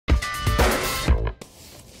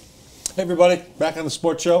Hey everybody, back on the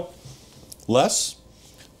sports show. Les,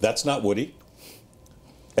 that's not Woody,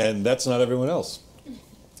 and that's not everyone else.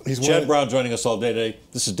 Chad Brown joining us all day today.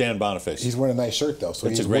 This is Dan Boniface. He's wearing a nice shirt though, so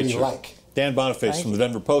it's he's a great Woody shirt. like. Dan Boniface from the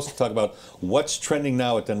Denver Post to talk about what's trending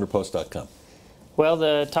now at denverpost.com. Well,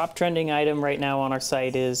 the top trending item right now on our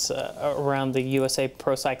site is around the USA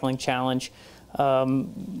Pro Cycling Challenge.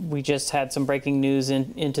 We just had some breaking news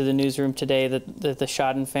into the newsroom today that the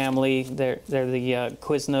Schaden family, they're the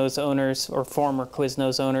Quiznos owners, or former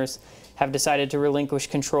Quiznos owners, have decided to relinquish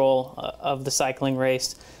control of the cycling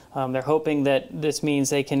race. They're hoping that this means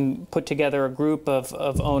they can put together a group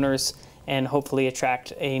of owners and hopefully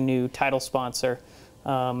attract a new title sponsor.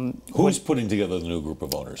 Who's putting together the new group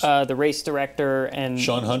of owners? The race director and...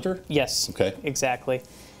 Sean Hunter? Yes. Okay. Exactly.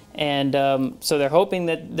 And so they're hoping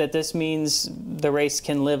that this means the race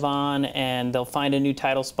can live on and they'll find a new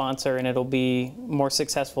title sponsor and it'll be more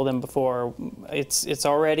successful than before. It's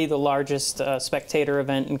already the largest spectator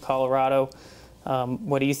event in Colorado.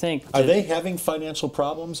 What do you think? Are they having financial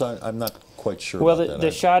problems? I'm not quite sure. Well, about the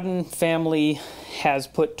Schaden family has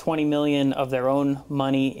put $20 million of their own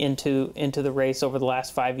money into the race over the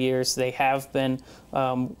last 5 years. They have been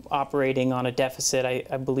operating on a deficit.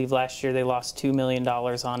 I believe last year they lost $2 million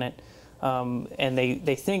on it. And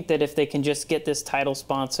they think that if they can just get this title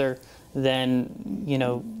sponsor,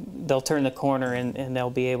 then they'll turn the corner and they'll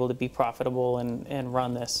be able to be profitable and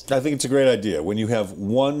run this. I think it's a great idea. When you have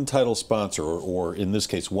one title sponsor, or in this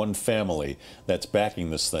case, one family that's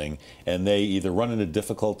backing this thing, and they either run into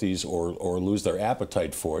difficulties or lose their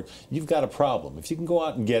appetite for it, you've got a problem. If you can go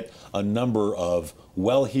out and get a number of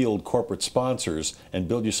well-heeled corporate sponsors and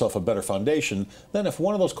build yourself a better foundation, then if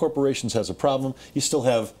one of those corporations has a problem, you still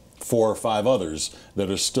have 4 or 5 others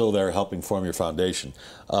that are still there helping form your foundation.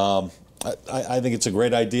 I think it's a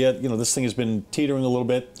great idea. This thing has been teetering a little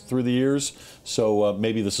bit through the years, so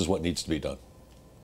maybe this is what needs to be done.